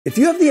If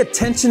you have the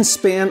attention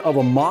span of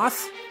a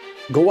moth,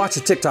 go watch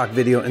a TikTok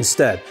video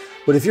instead.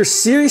 But if you're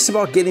serious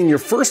about getting your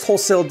first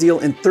wholesale deal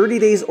in 30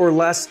 days or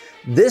less,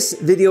 this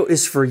video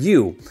is for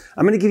you.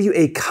 I'm going to give you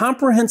a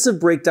comprehensive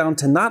breakdown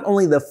to not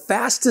only the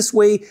fastest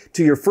way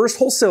to your first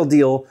wholesale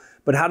deal,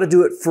 but how to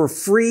do it for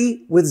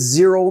free with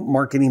zero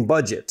marketing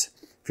budget.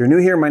 If you're new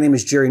here, my name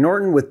is Jerry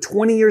Norton. With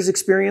 20 years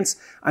experience,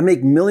 I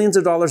make millions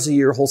of dollars a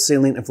year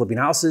wholesaling and flipping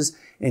houses.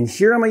 And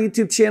here on my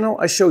YouTube channel,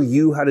 I show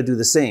you how to do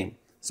the same.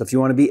 So if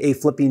you want to be a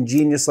flipping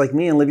genius like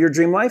me and live your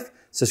dream life,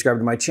 subscribe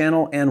to my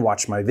channel and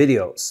watch my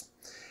videos.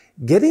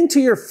 Getting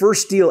to your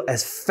first deal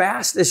as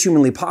fast as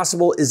humanly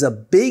possible is a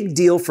big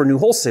deal for new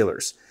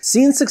wholesalers.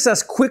 Seeing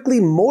success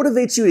quickly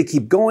motivates you to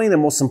keep going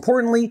and, most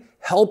importantly,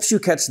 helps you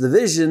catch the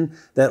vision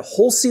that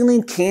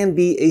wholesaling can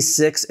be a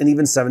 6 and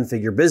even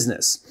 7-figure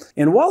business.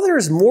 And while there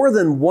is more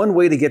than one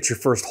way to get your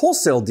first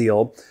wholesale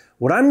deal,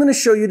 what I'm going to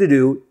show you to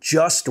do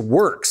just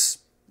works.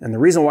 And the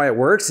reason why it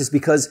works is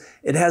because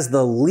it has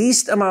the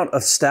least amount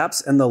of steps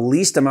and the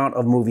least amount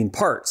of moving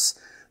parts.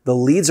 The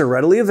leads are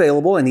readily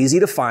available and easy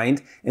to find,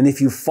 and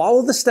if you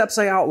follow the steps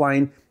I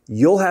outline,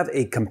 you'll have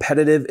a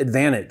competitive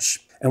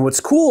advantage. And what's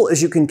cool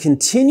is you can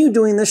continue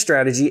doing this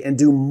strategy and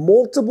do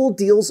multiple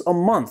deals a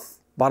month.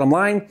 Bottom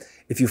line,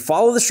 if you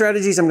follow the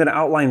strategies I'm going to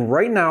outline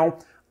right now,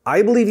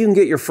 I believe you can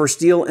get your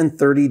first deal in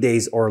 30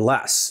 days or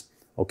less.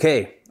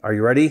 Okay, are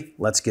you ready?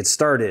 Let's get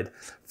started.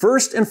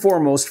 First and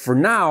foremost, for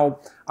now,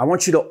 I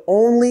want you to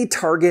only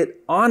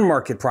target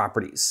on-market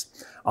properties.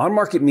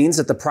 On-market means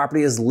that the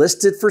property is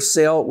listed for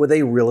sale with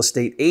a real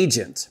estate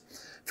agent.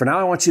 For now,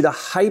 I want you to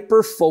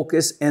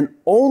hyper-focus and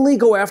only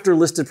go after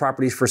listed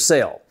properties for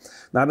sale.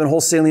 Now, I've been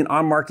wholesaling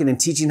on-market and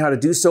teaching how to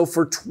do so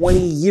for 20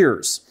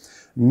 years.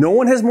 No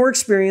one has more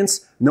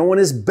experience, no one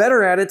is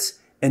better at it,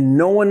 and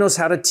no one knows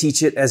how to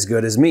teach it as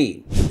good as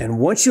me. And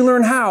once you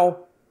learn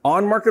how,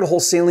 on-market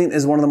wholesaling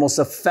is one of the most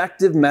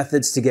effective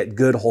methods to get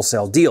good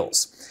wholesale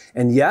deals.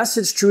 And yes,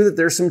 it's true that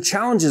there's some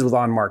challenges with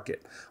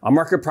on-market.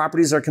 On-market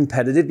properties are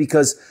competitive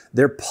because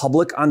they're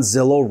public on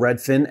Zillow,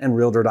 Redfin, and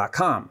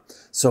Realtor.com.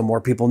 So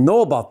more people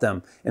know about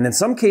them. And in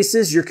some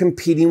cases, you're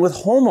competing with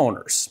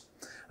homeowners.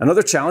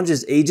 Another challenge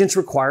is agents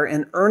require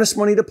an earnest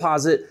money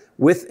deposit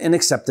with an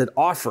accepted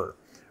offer.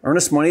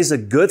 Earnest money is a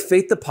good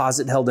faith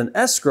deposit held in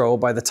escrow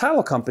by the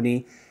title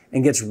company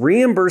and gets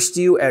reimbursed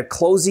to you at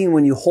closing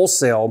when you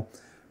wholesale,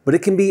 but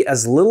it can be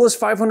as little as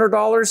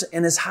 $500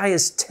 and as high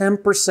as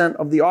 10%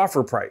 of the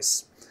offer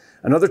price.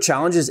 Another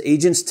challenge is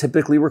agents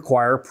typically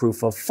require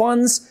proof of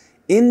funds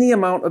in the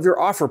amount of your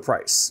offer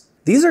price.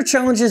 These are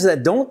challenges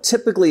that don't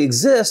typically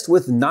exist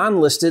with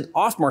non-listed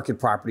off-market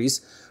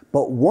properties,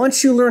 but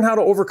once you learn how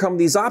to overcome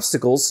these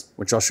obstacles,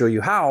 which I'll show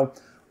you how,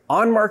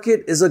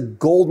 on-market is a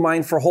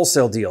goldmine for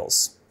wholesale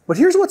deals. But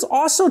here's what's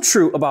also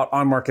true about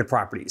on-market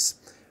properties.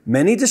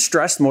 Many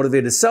distressed,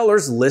 motivated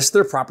sellers list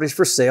their properties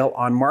for sale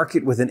on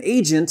market with an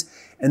agent,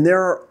 and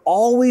there are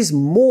always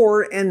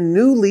more and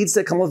new leads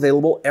that come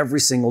available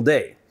every single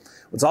day.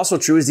 What's also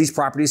true is these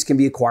properties can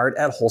be acquired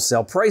at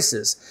wholesale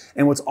prices.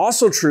 And what's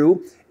also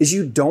true is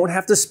you don't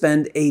have to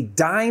spend a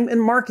dime in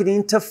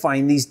marketing to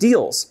find these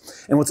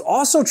deals. And what's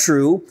also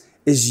true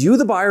is you,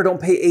 the buyer,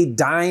 don't pay a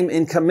dime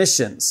in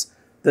commissions.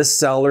 The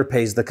seller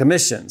pays the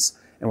commissions.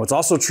 And what's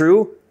also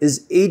true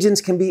is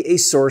agents can be a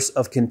source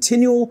of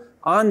continual,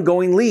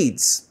 ongoing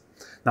leads.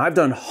 Now, I've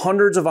done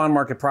hundreds of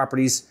on-market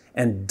properties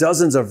and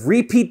dozens of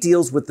repeat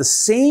deals with the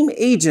same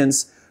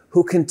agents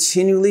who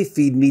continually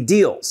feed me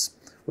deals.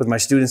 With my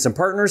students and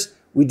partners,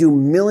 we do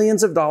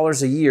millions of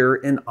dollars a year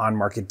in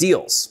on-market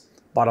deals.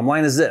 Bottom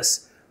line is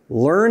this: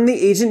 learn the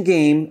agent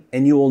game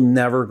and you will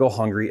never go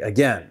hungry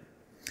again.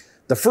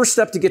 The first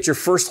step to get your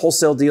first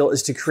wholesale deal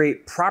is to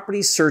create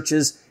property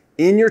searches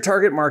in your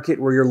target market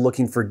where you're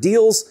looking for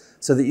deals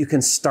so that you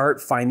can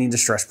start finding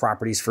distressed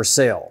properties for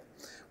sale.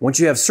 Once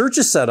you have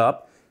searches set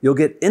up, you'll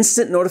get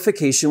instant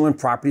notification when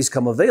properties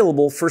come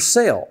available for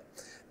sale.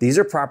 These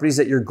are properties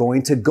that you're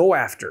going to go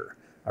after.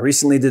 I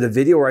recently did a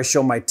video where I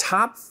show my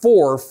top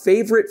 4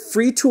 favorite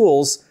free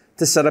tools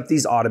to set up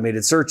these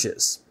automated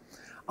searches.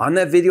 On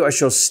that video, I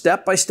show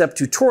step-by-step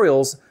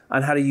tutorials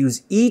on how to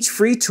use each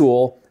free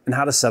tool and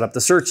how to set up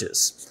the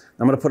searches.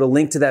 I'm going to put a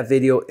link to that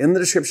video in the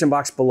description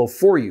box below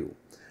for you.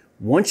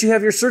 Once you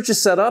have your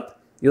searches set up,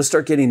 you'll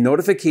start getting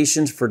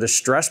notifications for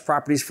distressed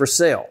properties for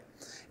sale.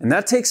 And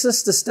that takes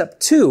us to step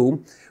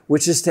 2,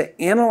 which is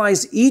to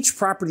analyze each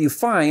property you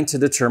find to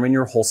determine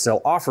your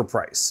wholesale offer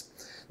price.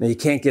 Now, you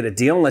can't get a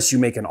deal unless you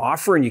make an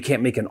offer, and you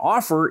can't make an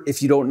offer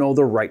if you don't know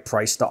the right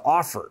price to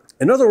offer.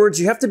 In other words,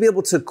 you have to be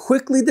able to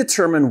quickly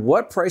determine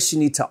what price you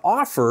need to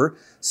offer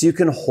so you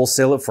can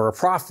wholesale it for a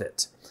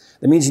profit.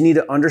 That means you need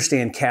to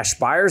understand cash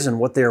buyers and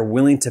what they are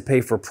willing to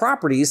pay for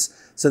properties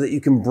so that you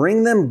can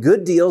bring them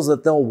good deals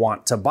that they'll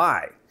want to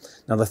buy.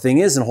 Now, the thing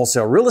is, in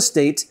wholesale real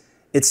estate,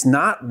 it's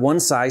not one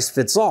size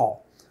fits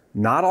all.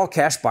 Not all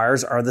cash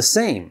buyers are the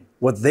same.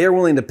 What they are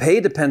willing to pay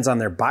depends on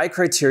their buy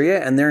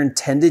criteria and their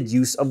intended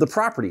use of the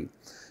property.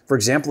 For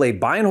example, a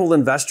buy and hold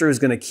investor who's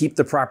going to keep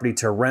the property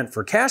to rent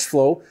for cash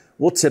flow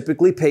will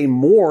typically pay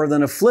more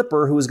than a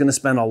flipper who is going to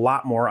spend a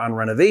lot more on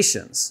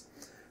renovations.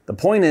 The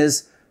point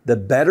is, the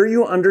better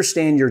you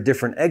understand your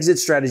different exit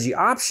strategy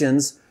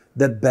options,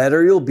 the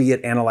better you'll be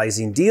at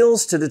analyzing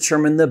deals to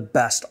determine the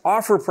best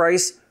offer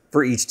price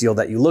for each deal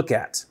that you look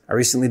at. I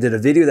recently did a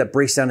video that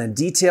breaks down in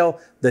detail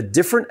the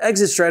different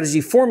exit strategy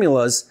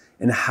formulas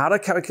and how to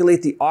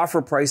calculate the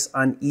offer price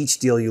on each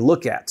deal you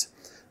look at.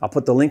 I'll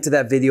put the link to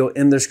that video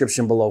in the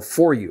description below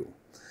for you.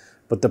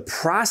 But the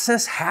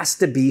process has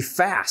to be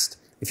fast.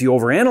 If you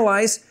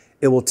overanalyze,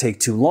 it will take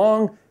too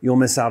long, you'll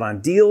miss out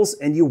on deals,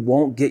 and you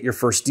won't get your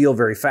first deal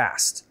very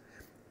fast.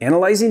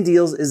 Analyzing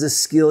deals is a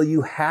skill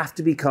you have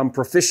to become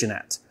proficient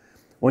at.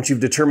 Once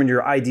you've determined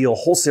your ideal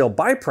wholesale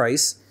buy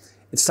price,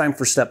 it's time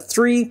for step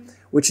 3,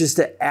 which is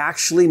to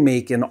actually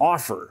make an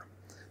offer.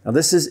 Now,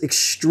 this is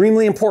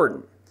extremely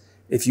important.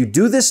 If you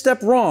do this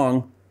step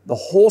wrong, the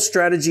whole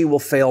strategy will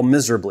fail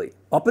miserably.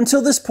 Up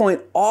until this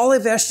point, all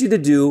I've asked you to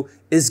do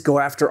is go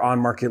after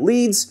on-market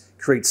leads,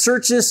 create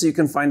searches so you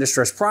can find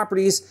distressed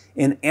properties,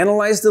 and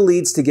analyze the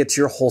leads to get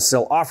to your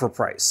wholesale offer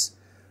price.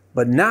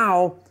 But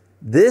now,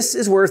 this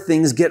is where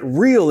things get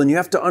real, and you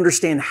have to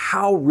understand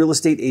how real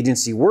estate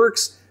agency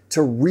works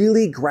to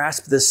really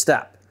grasp this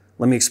step.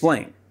 Let me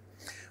explain.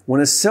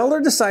 When a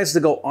seller decides to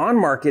go on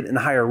market and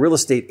hire a real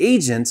estate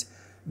agent,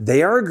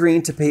 they are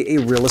agreeing to pay a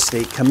real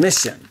estate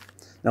commission.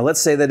 Now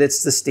let's say that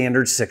it's the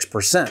standard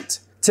 6%.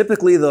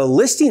 Typically, the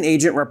listing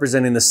agent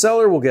representing the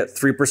seller will get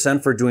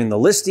 3% for doing the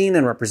listing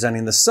and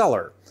representing the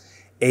seller.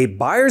 A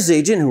buyer's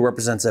agent who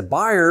represents a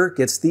buyer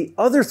gets the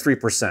other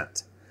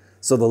 3%.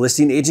 So the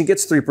listing agent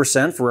gets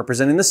 3% for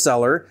representing the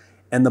seller,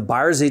 and the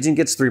buyer's agent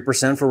gets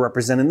 3% for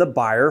representing the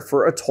buyer,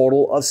 for a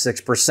total of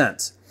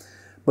 6%.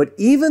 But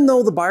even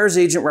though the buyer's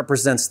agent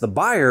represents the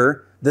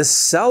buyer, the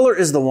seller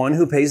is the one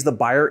who pays the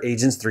buyer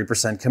agent's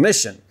 3%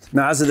 commission.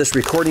 Now, as of this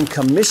recording,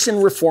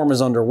 commission reform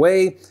is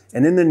underway,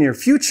 and in the near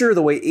future,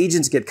 the way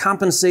agents get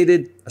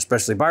compensated,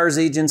 especially buyer's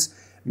agents,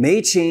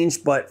 may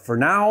change, but for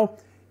now,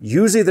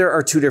 usually there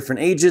are 2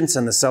 different agents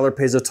and the seller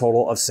pays a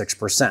total of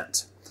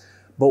 6%.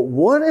 But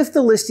what if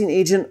the listing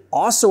agent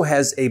also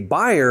has a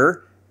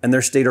buyer and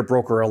their state or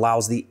broker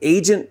allows the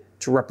agent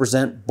to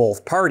represent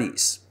both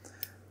parties?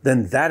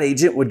 Then that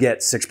agent would get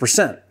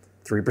 6%,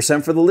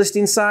 3% for the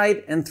listing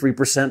side and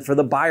 3% for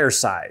the buyer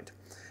side.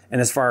 And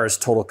as far as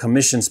total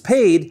commissions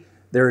paid,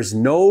 there is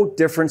no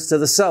difference to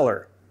the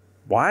seller.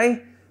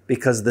 Why?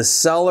 Because the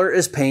seller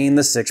is paying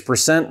the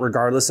 6%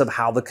 regardless of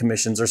how the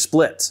commissions are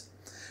split.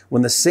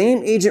 When the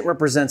same agent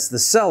represents the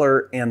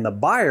seller and the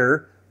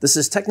buyer, this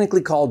is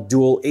technically called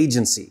dual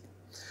agency.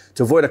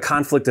 To avoid a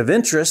conflict of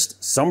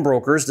interest, some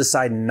brokers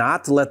decide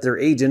not to let their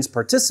agents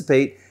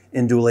participate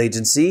in dual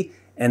agency,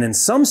 and in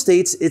some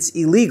states, it's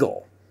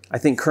illegal. I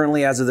think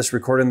currently, as of this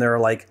recording, there are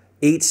like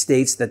 8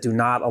 states that do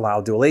not allow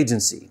dual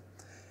agency.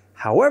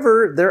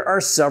 However, there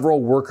are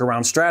several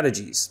workaround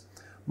strategies.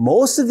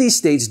 Most of these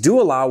states do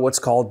allow what's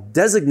called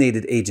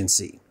designated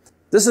agency.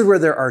 This is where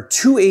there are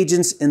 2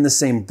 agents in the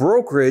same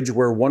brokerage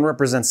where one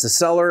represents the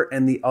seller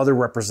and the other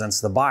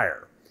represents the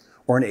buyer.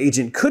 Or an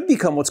agent could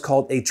become what's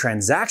called a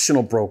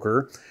transactional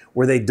broker,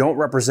 where they don't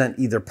represent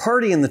either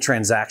party in the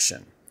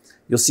transaction.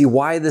 You'll see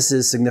why this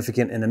is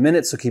significant in a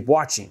minute, so keep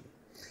watching.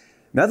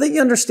 Now that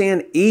you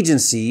understand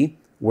agency,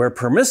 where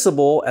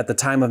permissible at the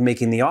time of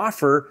making the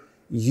offer,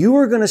 you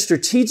are going to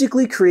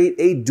strategically create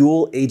a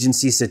dual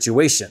agency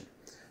situation.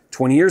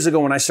 20 years ago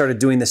when I started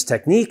doing this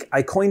technique,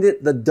 I coined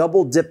it the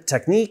double dip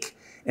technique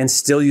and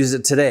still use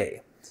it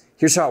today.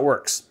 Here's how it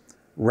works.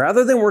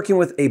 Rather than working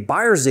with a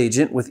buyer's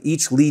agent with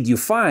each lead you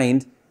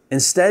find,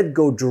 instead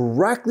go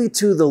directly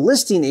to the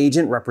listing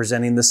agent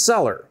representing the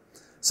seller.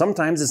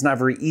 Sometimes it's not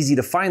very easy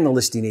to find the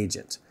listing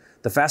agent.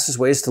 The fastest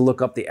way is to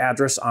look up the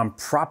address on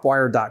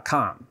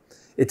propwire.com.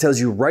 It tells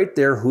you right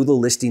there who the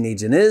listing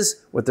agent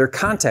is with their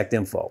contact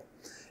info.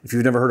 If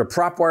you've never heard of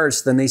PropWire,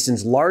 it's the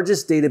nation's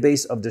largest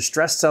database of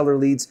distressed seller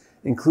leads,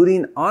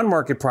 including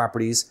on-market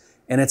properties,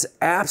 and it's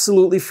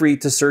absolutely free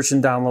to search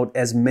and download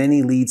as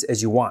many leads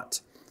as you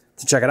want.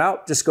 To check it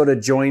out, just go to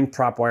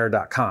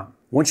joinpropwire.com.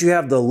 Once you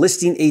have the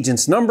listing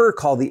agent's number,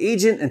 call the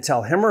agent and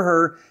tell him or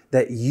her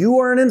that you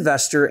are an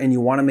investor and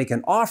you want to make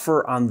an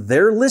offer on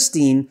their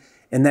listing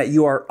and that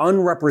you are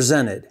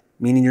unrepresented,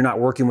 meaning you're not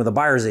working with a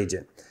buyer's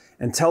agent.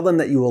 And tell them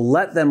that you will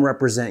let them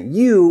represent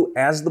you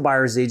as the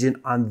buyer's agent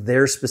on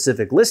their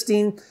specific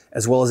listing,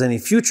 as well as any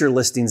future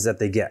listings that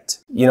they get.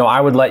 You know,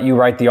 I would let you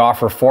write the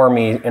offer for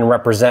me and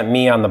represent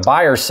me on the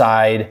buyer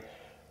side.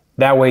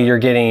 That way you're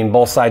getting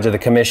both sides of the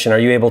commission. Are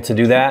you able to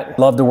do that?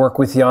 Love to work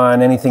with you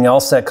on anything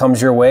else that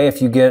comes your way.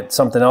 If you get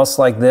something else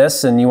like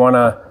this and you want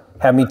to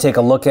have me take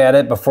a look at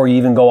it before you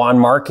even go on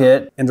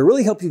market. And to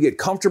really help you get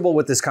comfortable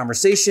with this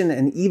conversation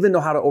and even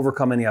know how to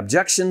overcome any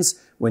objections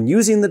when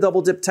using the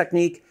double dip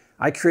technique,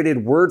 I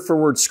created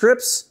word-for-word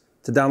scripts.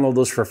 To download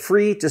those for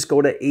free, just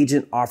go to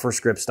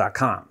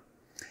agentofferscripts.com.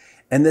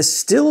 And this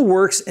still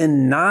works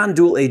in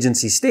non-dual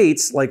agency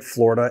states like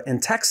Florida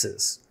and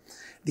Texas.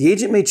 The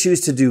agent may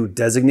choose to do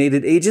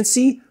designated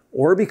agency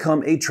or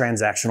become a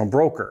transactional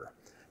broker.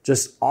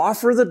 Just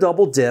offer the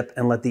double dip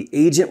and let the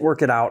agent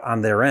work it out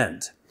on their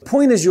end. The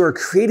point is you are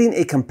creating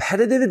a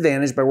competitive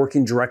advantage by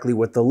working directly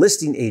with the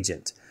listing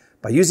agent.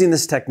 By using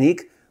this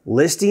technique,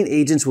 listing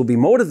agents will be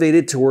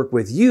motivated to work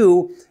with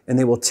you, and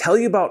they will tell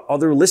you about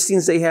other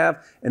listings they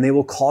have, and they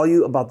will call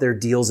you about their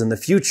deals in the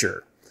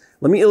future.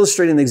 Let me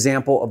illustrate an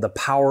example of the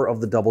power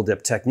of the double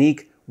dip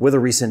technique with a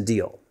recent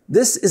deal.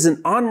 This is an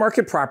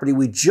on-market property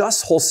we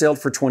just wholesaled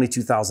for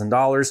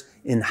 $22,000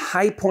 in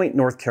High Point,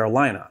 North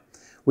Carolina.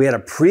 We had a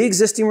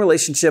pre-existing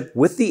relationship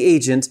with the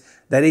agent.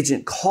 That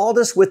agent called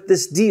us with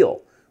this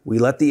deal. We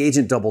let the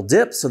agent double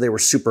dip, so they were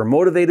super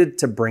motivated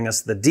to bring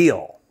us the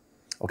deal.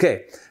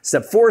 Okay,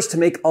 step 4 is to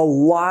make a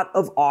lot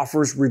of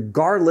offers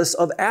regardless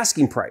of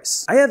asking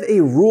price. I have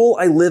a rule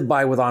I live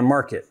by with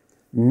on-market.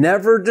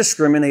 Never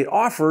discriminate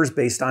offers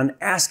based on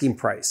asking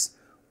price.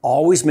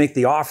 Always make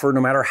the offer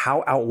no matter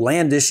how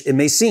outlandish it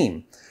may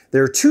seem.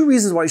 There are 2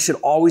 reasons why you should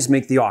always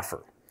make the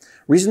offer.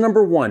 Reason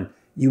number 1,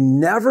 you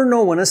never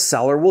know when a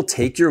seller will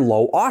take your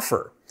low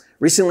offer.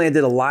 Recently, I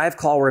did a live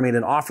call where I made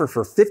an offer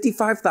for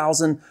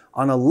 $55,000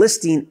 on a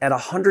listing at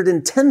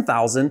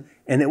 $110,000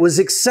 and it was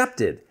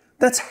accepted.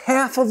 That's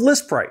half of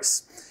list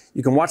price.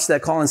 You can watch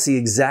that call and see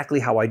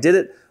exactly how I did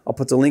it. I'll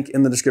put the link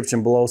in the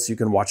description below so you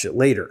can watch it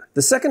later.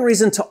 The second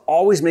reason to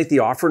always make the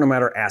offer no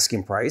matter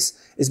asking price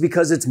is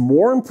because it's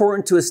more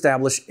important to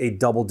establish a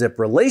double dip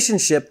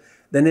relationship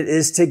than it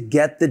is to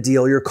get the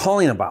deal you're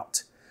calling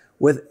about.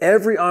 With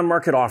every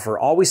on-market offer,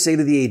 always say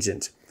to the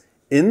agent,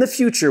 in the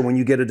future when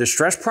you get a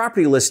distressed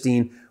property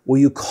listing, will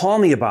you call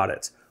me about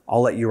it?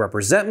 I'll let you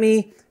represent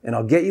me and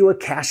I'll get you a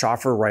cash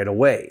offer right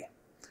away.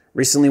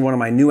 Recently, one of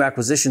my new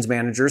acquisitions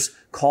managers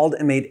called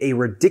and made a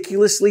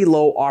ridiculously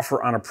low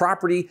offer on a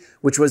property,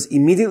 which was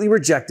immediately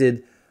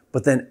rejected.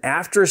 But then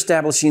after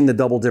establishing the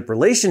double dip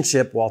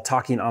relationship while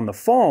talking on the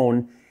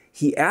phone,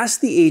 he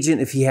asked the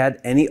agent if he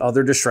had any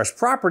other distressed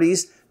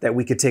properties that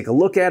we could take a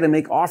look at and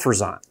make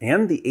offers on.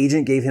 And the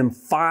agent gave him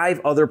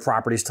 5 other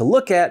properties to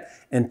look at,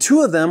 and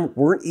 2 of them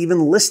weren't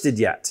even listed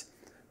yet.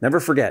 Never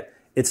forget,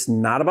 it's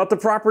not about the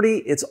property,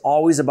 it's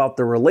always about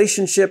the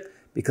relationship,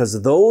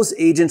 because those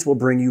agents will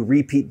bring you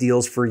repeat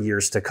deals for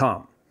years to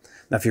come.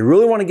 Now, if you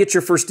really want to get your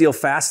first deal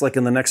fast, like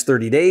in the next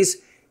 30 days,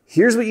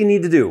 here's what you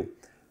need to do.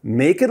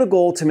 Make it a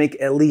goal to make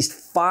at least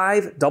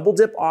 5 double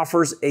dip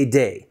offers a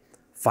day,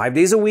 5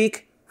 days a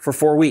week for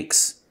 4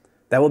 weeks.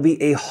 That will be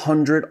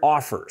 100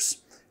 offers.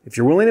 If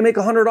you're willing to make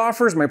 100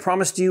 offers, my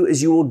promise to you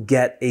is you will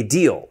get a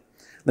deal.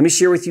 Let me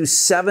share with you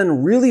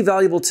 7 really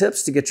valuable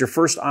tips to get your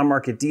first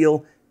on-market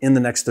deal in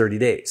the next 30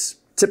 days.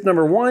 Tip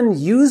number 1,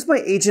 use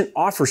my agent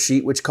offer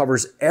sheet, which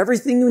covers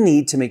everything you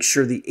need to make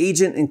sure the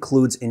agent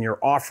includes in your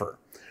offer.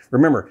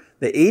 Remember,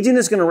 the agent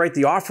is going to write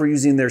the offer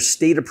using their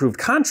state-approved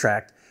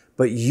contract,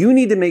 but you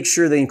need to make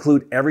sure they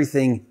include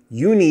everything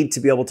you need to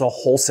be able to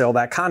wholesale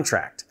that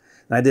contract.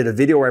 And I did a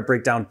video where I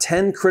break down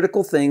 10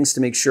 critical things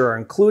to make sure are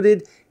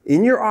included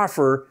in your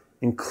offer,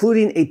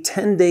 including a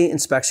 10-day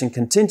inspection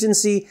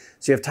contingency,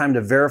 so you have time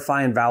to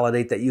verify and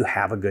validate that you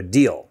have a good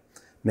deal.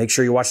 Make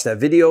sure you watch that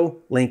video,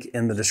 link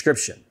in the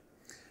description.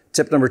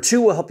 Tip number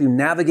 2 will help you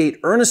navigate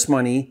earnest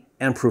money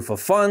and proof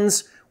of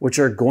funds, which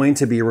are going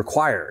to be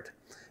required.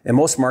 In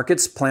most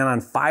markets, plan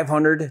on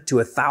 $500 to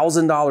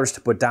 $1,000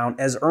 to put down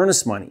as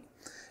earnest money.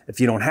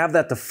 If you don't have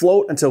that to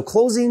float until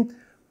closing,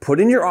 put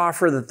in your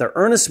offer that the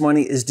earnest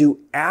money is due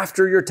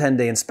after your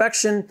 10-day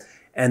inspection,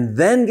 and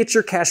then get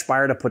your cash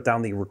buyer to put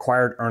down the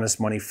required earnest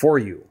money for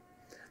you.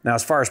 Now,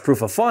 as far as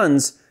proof of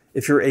funds,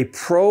 if you're a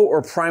pro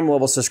or prime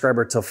level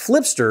subscriber to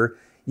Flipster,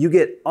 you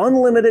get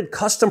unlimited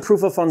custom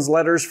proof of funds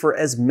letters for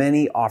as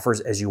many offers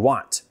as you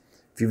want.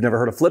 If you've never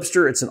heard of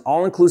Flipster, it's an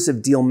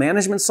all-inclusive deal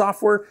management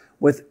software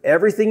with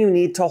everything you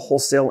need to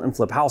wholesale and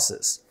flip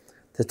houses.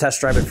 To test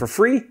drive it for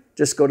free,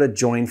 just go to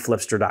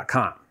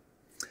joinflipster.com.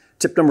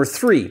 Tip number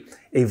 3,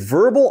 a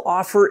verbal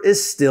offer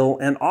is still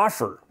an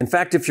offer. In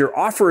fact, if your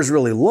offer is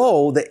really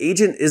low, the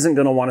agent isn't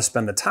going to want to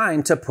spend the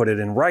time to put it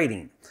in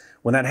writing.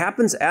 When that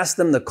happens, ask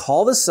them to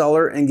call the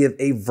seller and give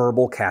a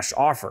verbal cash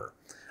offer.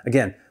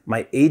 Again,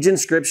 my agent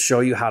scripts show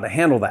you how to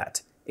handle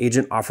that.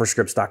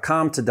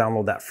 agentofferscripts.com to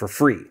download that for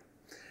free.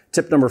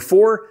 Tip number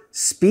 4,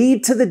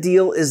 speed to the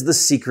deal is the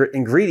secret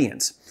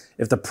ingredient.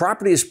 If the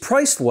property is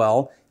priced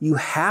well, you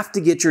have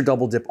to get your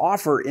double dip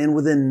offer in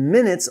within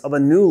minutes of a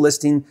new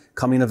listing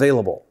coming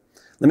available.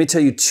 Let me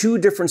tell you 2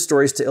 different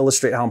stories to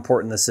illustrate how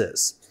important this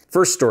is.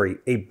 First story,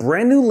 a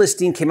brand new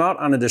listing came out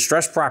on a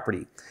distressed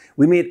property.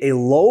 We made a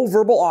low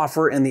verbal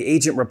offer and the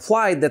agent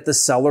replied that the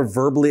seller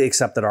verbally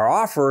accepted our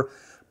offer,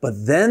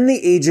 but then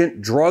the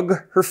agent dragged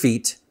her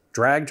feet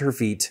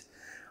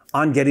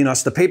on getting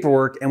us the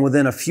paperwork, and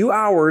within a few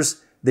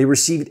hours, they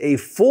received a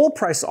full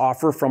price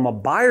offer from a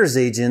buyer's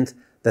agent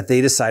that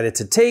they decided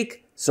to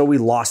take, so we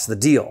lost the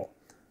deal.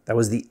 That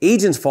was the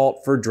agent's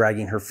fault for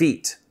dragging her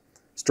feet.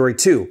 Story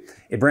 2,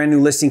 a brand new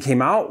listing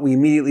came out, we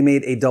immediately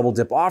made a double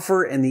dip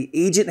offer, and the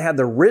agent had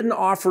the written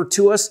offer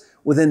to us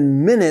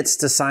within minutes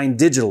to sign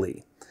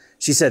digitally.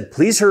 She said,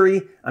 please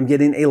hurry, I'm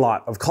getting a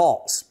lot of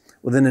calls.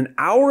 Within an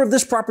hour of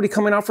this property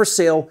coming out for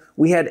sale,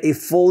 we had a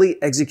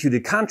fully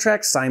executed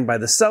contract signed by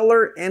the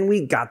seller and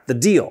we got the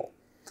deal.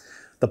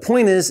 The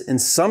point is, in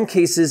some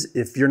cases,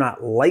 if you're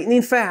not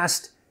lightning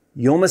fast,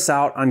 you'll miss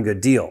out on good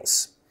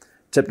deals.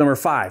 Tip number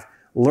 5,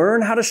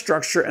 Learn how to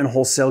structure and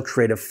wholesale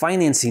creative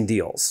financing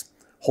deals.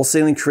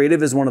 Wholesaling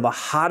creative is one of the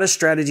hottest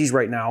strategies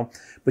right now,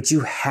 but you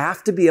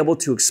have to be able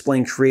to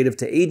explain creative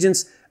to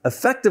agents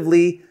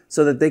effectively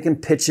so that they can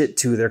pitch it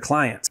to their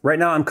clients. Right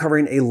now, I'm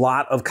covering a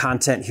lot of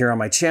content here on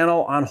my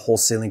channel on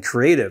wholesaling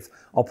creative.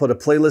 I'll put a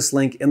playlist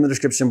link in the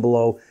description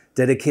below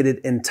dedicated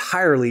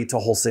entirely to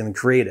wholesaling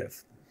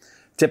creative.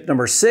 Tip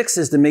number 6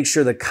 is to make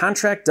sure the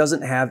contract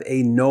doesn't have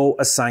a no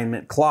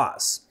assignment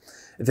clause.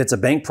 If it's a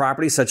bank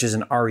property such as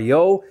an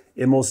REO,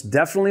 it most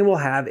definitely will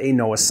have a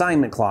no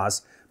assignment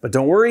clause. But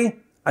don't worry,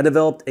 I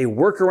developed a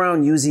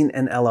workaround using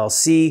an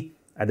LLC.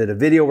 I did a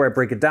video where I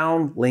break it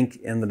down, link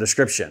in the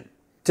description.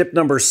 Tip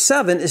number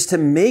 7 is to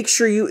make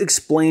sure you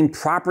explain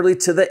properly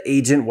to the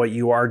agent what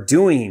you are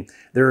doing.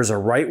 There is a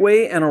right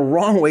way and a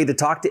wrong way to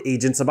talk to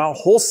agents about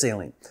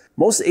wholesaling.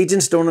 Most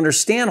agents don't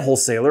understand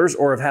wholesalers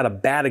or have had a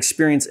bad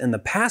experience in the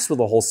past with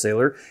a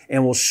wholesaler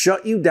and will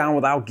shut you down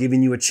without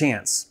giving you a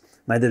chance.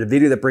 And I did a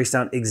video that breaks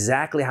down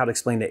exactly how to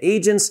explain to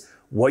agents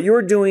what you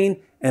are doing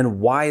and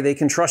why they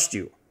can trust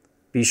you.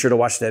 Be sure to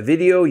watch that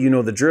video. You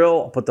know the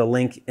drill. I'll put the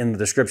link in the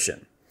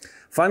description.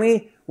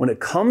 Finally, when it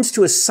comes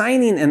to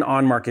assigning an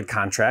on-market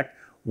contract,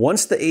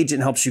 once the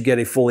agent helps you get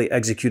a fully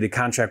executed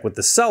contract with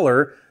the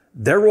seller,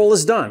 their role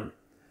is done.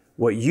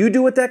 What you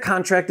do with that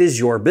contract is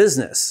your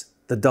business.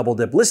 The double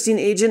dip listing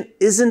agent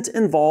isn't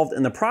involved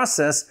in the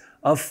process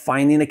of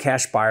finding a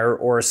cash buyer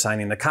or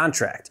assigning the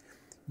contract.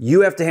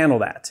 You have to handle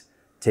that.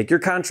 Take your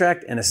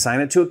contract and assign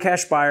it to a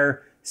cash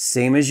buyer,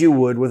 same as you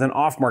would with an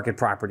off-market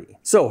property.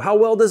 So how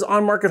well does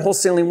on-market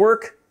wholesaling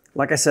work?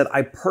 Like I said,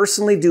 I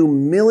personally do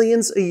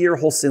millions a year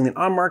wholesaling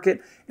on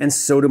market, and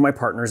so do my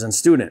partners and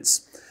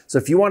students. So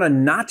if you want to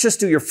not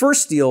just do your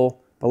first deal,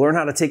 but learn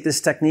how to take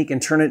this technique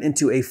and turn it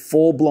into a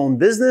full-blown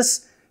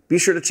business, be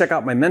sure to check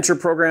out my mentor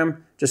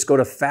program. Just go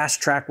to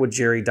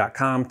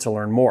fasttrackwithjerry.com to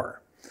learn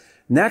more.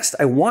 Next,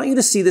 I want you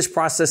to see this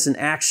process in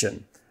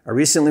action. I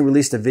recently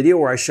released a video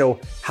where I show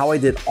how I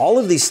did all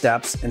of these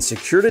steps and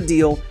secured a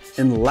deal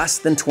in less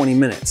than 20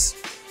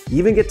 minutes. You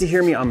even get to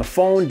hear me on the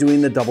phone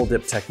doing the double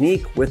dip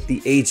technique with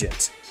the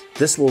agent.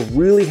 This will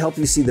really help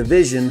you see the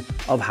vision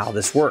of how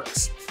this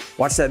works.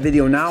 Watch that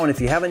video now, and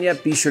if you haven't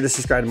yet, be sure to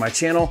subscribe to my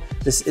channel.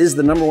 This is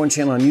the #1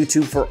 channel on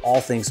YouTube for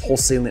all things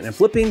wholesaling and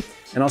flipping,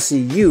 and I'll see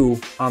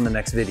you on the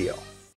next video.